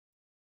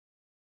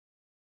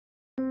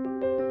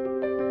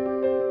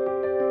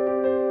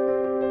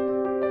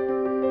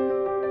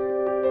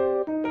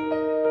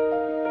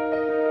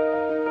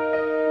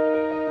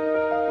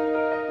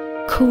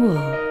Cool.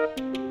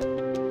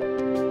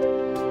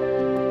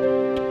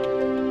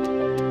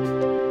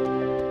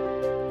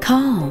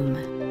 Calm.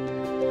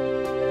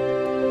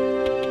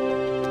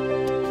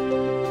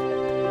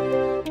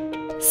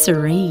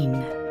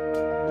 Serene.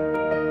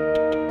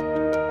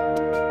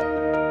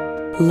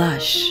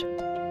 Lush.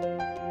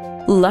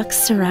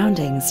 Luxe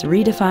surroundings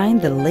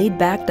redefine the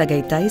laid-back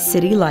Tagaytay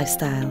city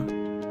lifestyle.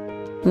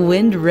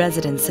 Wind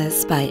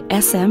Residences by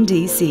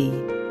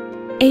SMDC.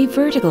 A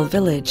vertical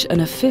village on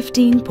a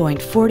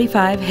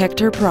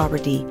 15.45-hectare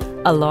property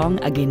along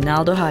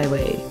Aguinaldo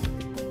Highway.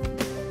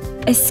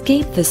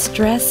 Escape the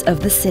stress of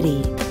the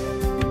city.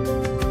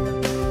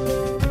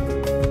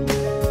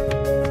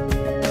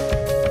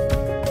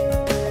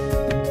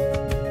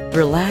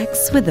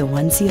 Relax with the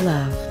ones you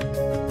love.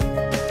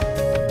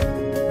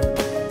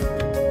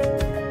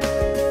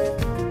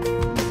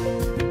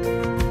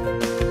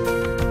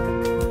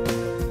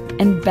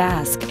 And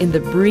bask in the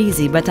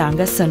breezy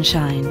Batangas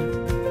sunshine.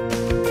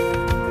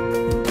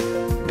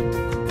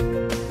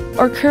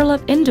 Or curl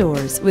up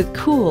indoors with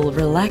cool,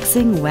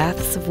 relaxing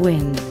wafts of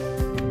wind.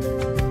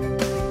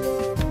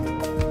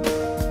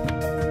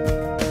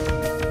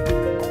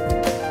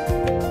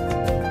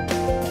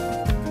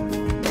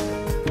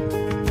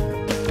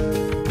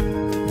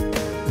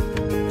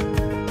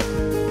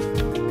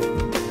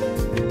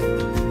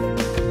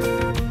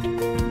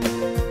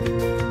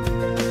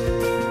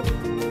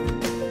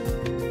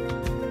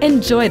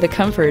 Enjoy the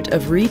comfort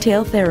of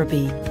retail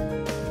therapy,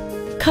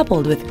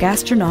 coupled with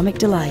gastronomic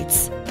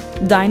delights.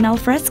 Dine al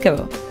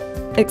fresco.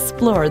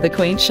 Explore the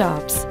quaint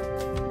shops.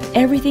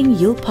 Everything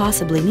you'll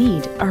possibly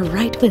need are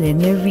right within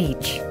your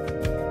reach.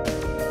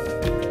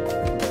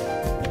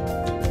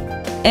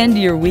 End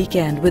your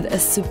weekend with a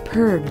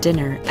superb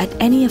dinner at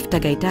any of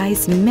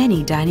Tagaytay's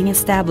many dining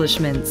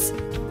establishments.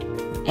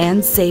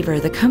 And savor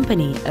the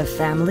company of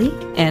family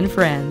and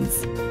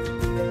friends.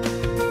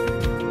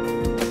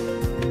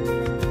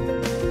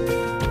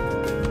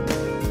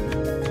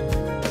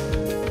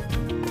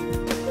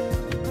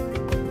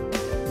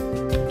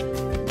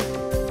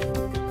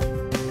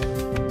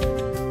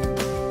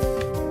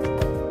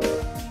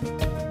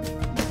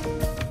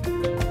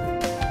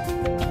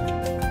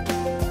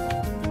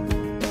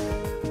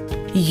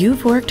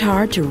 You've worked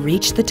hard to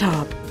reach the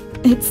top.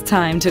 It's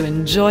time to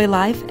enjoy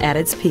life at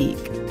its peak.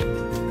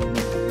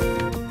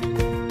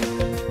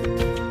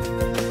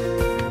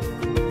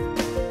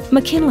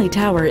 McKinley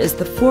Tower is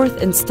the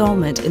fourth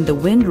installment in the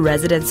Wind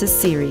Residences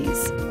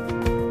series.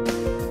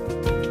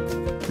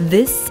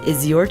 This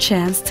is your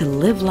chance to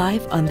live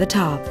life on the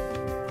top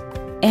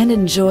and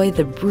enjoy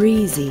the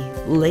breezy,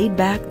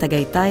 laid-back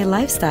Tagaytay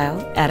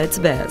lifestyle at its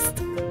best.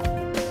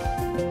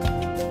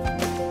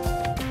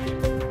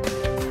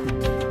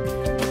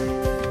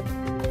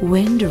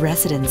 Wind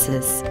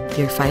Residences,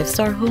 your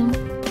 5-star home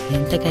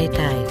in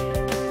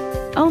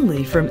Tagaytay.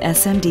 Only from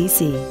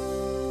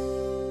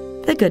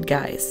SMDC. The good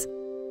guys.